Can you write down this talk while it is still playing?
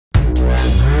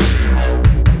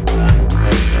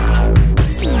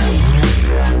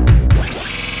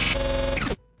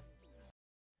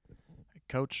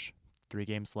coach. 3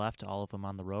 games left, all of them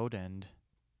on the road, and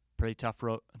pretty tough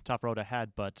road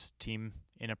ahead. But team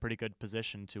in a pretty good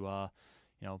position to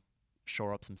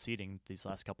shore up some seeding these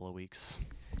last couple of weeks.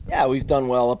 Yeah, we've done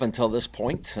well up until this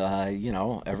point.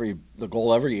 The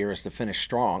goal every year is to finish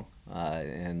strong,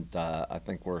 and I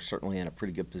think we're certainly in a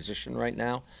pretty good position right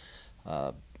now.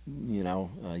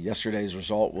 Yesterday's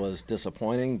result was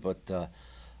disappointing, but the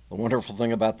wonderful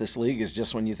thing about this league is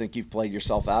just when you think you've played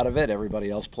yourself out of it, everybody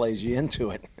else plays you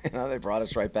into it. They brought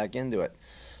us right back into it.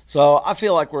 So I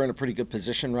feel like we're in a pretty good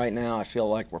position right now. I feel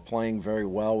like we're playing very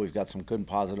well. We've got some good and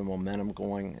positive momentum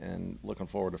going, and looking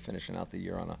forward to finishing out the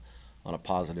year on a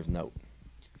positive note.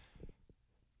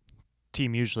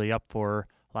 Team usually up for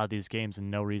a lot of these games, and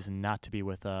no reason not to be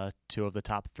with 2 of the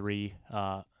top 3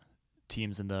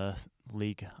 teams in the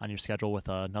league on your schedule with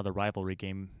another rivalry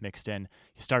game mixed in.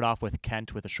 You start off with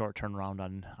Kent with a short turnaround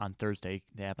on Thursday.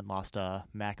 They haven't lost a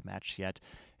MAC match yet,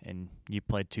 and you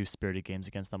played 2 spirited games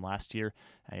against them last year.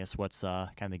 I guess what's kind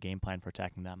of the game plan for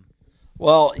attacking them?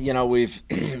 Well, we've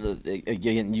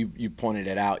again, you pointed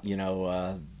it out.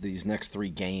 These next 3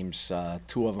 games,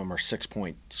 2 of them are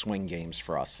 6-point swing games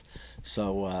for us.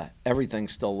 So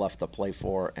everything's still left to play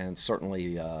for, and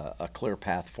certainly a clear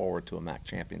path forward to a MAC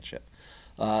championship.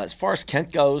 As far as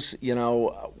Kent goes,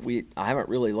 I haven't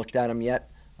really looked at him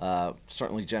yet.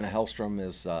 Certainly, Jenna Hellstrom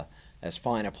is as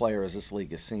fine a player as this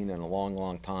league has seen in a long,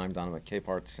 long time. Donovan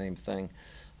Capehart, the same thing.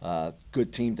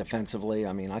 Good team defensively.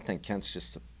 I mean, I think Kent's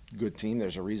just a good team.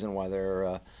 There's a reason why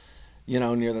they're,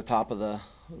 near the top of the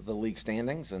league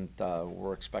standings, and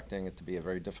we're expecting it to be a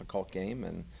very difficult game.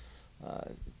 And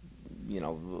the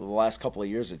last couple of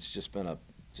years, it's just been a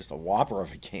whopper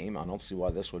of a game. I don't see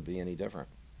why this would be any different.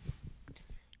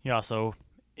 Yeah, so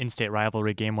in-state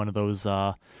rivalry game, one of those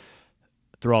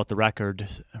throughout the record,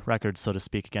 so to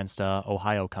speak, against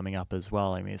Ohio coming up as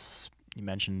well. I mean, you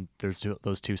mentioned there's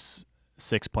those 2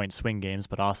 6-point swing games,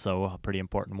 but also a pretty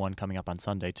important one coming up on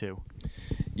Sunday too.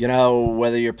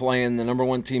 Whether you're playing the number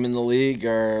 1 team in the league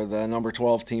or the number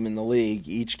 12 team in the league,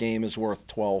 each game is worth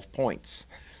 12 points.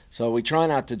 So we try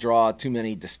not to draw too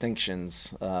many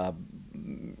distinctions,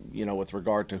 with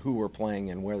regard to who we're playing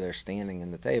and where they're standing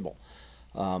in the table.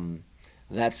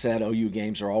 That said, OU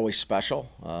games are always special.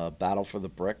 Battle for the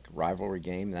brick, rivalry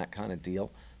game, that kind of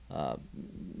deal.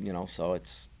 So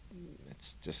it's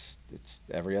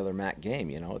every other MAC game.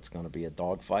 It's going to be a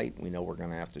dogfight. We know we're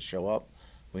going to have to show up.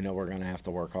 We know we're going to have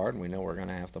to work hard, and we know we're going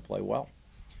to have to play well.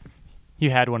 You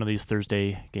had one of these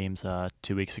Thursday games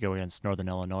 2 weeks ago against Northern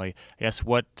Illinois. I guess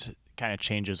what kind of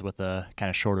changes with a kind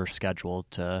of shorter schedule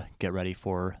to get ready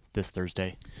for this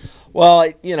Thursday? Well,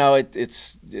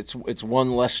 it's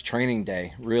one less training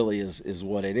day, really, is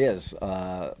what it is.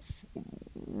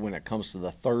 When it comes to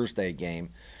the Thursday game,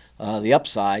 the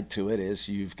upside to it is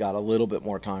you've got a little bit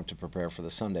more time to prepare for the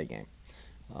Sunday game.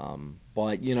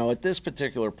 But at this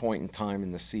particular point in time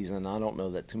in the season, I don't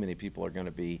know that too many people are going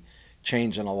to be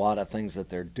changing a lot of things that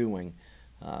they're doing.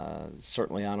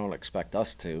 Certainly, I don't expect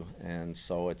us to, and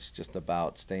so it's just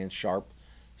about staying sharp,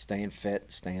 staying fit,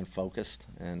 staying focused,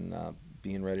 and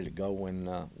being ready to go when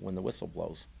the whistle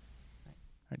blows. All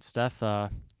right, Steph,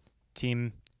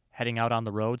 team heading out on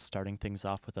the road, starting things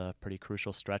off with a pretty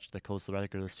crucial stretch to close the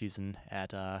regular season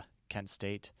at Kent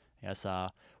State. Yes,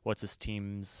 what's this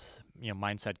team's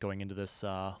mindset going into this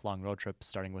long road trip,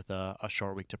 starting with a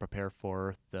short week to prepare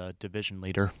for the division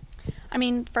leader? I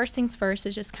mean, first things first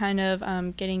is just kind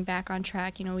of getting back on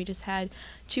track. We just had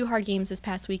 2 hard games this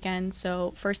past weekend,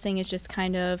 so first thing is just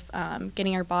kind of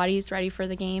getting our bodies ready for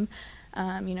the game.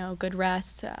 Good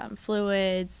rest,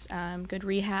 fluids, good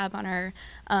rehab on our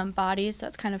bodies. So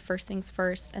that's kind of first things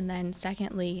first. And then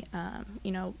secondly,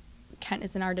 Kent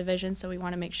is in our division, so we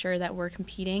want to make sure that we're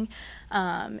competing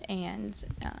and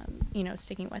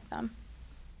sticking with them.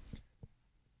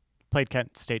 Played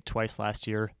Kent State twice last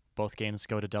year. Both games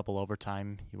go to double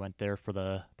overtime. You went there for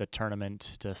the tournament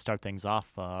to start things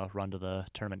off, run to the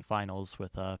tournament finals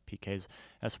with PKs.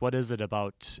 What is it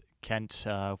about Kent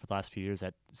over the last few years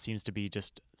that seems to be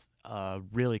just a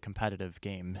really competitive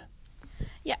game?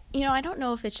 Yeah, I don't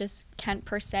know if it's just Kent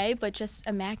per se, but just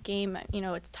a MAC game,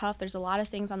 it's tough. There's a lot of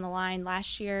things on the line.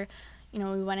 Last year,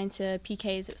 we went into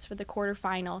PKs. It was for the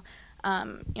quarterfinal.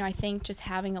 I think just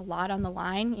having a lot on the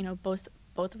line,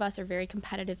 both of us are very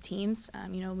competitive teams.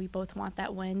 We both want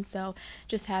that win. So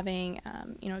just having,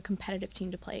 a competitive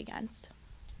team to play against.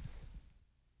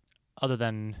 Other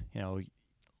than,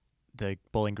 the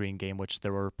Bowling Green game, which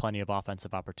there were plenty of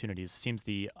offensive opportunities. It seems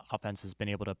the offense has been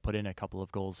able to put in a couple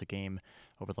of goals a game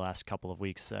over the last couple of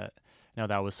weeks.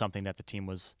 That was something that the team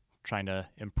was trying to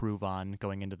improve on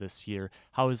going into this year.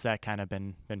 How has that kind of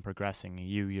been progressing?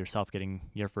 You yourself getting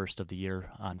your first of the year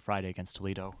on Friday against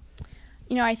Toledo.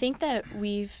 I think that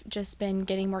we've just been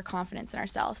getting more confidence in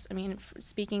ourselves. I mean,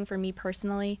 speaking for me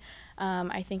personally,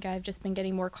 I think I've just been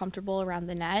getting more comfortable around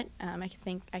the net. I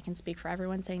think I can speak for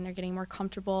everyone saying they're getting more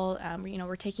comfortable.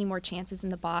 We're taking more chances in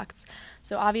the box.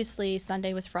 So obviously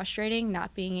Sunday was frustrating,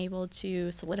 not being able to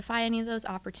solidify any of those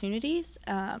opportunities,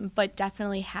 but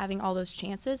definitely having all those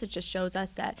chances, it just shows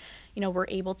us that, we're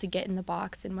able to get in the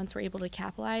box, and once we're able to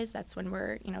capitalize, that's when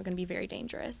we're, going to be very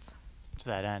dangerous. To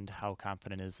that end, how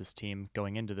confident is this team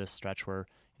going into this stretch where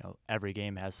every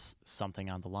game has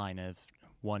something on the line of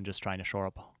one just trying to shore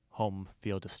up home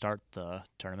field to start the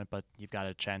tournament, but you've got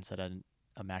a chance at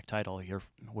a MAC title,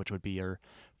 which would be your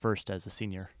first as a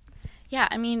senior? Yeah,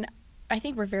 I mean, I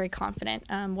think we're very confident.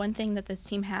 One thing that this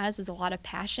team has is a lot of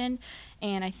passion,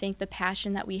 and I think the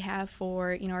passion that we have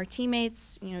for our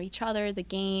teammates, each other, the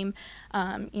game,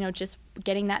 just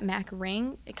getting that MAC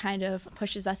ring, it kind of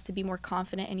pushes us to be more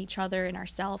confident in each other and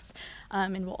ourselves,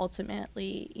 and will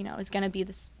ultimately, is going to be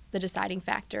the deciding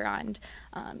factor on,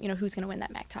 who's going to win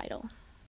that MAC title.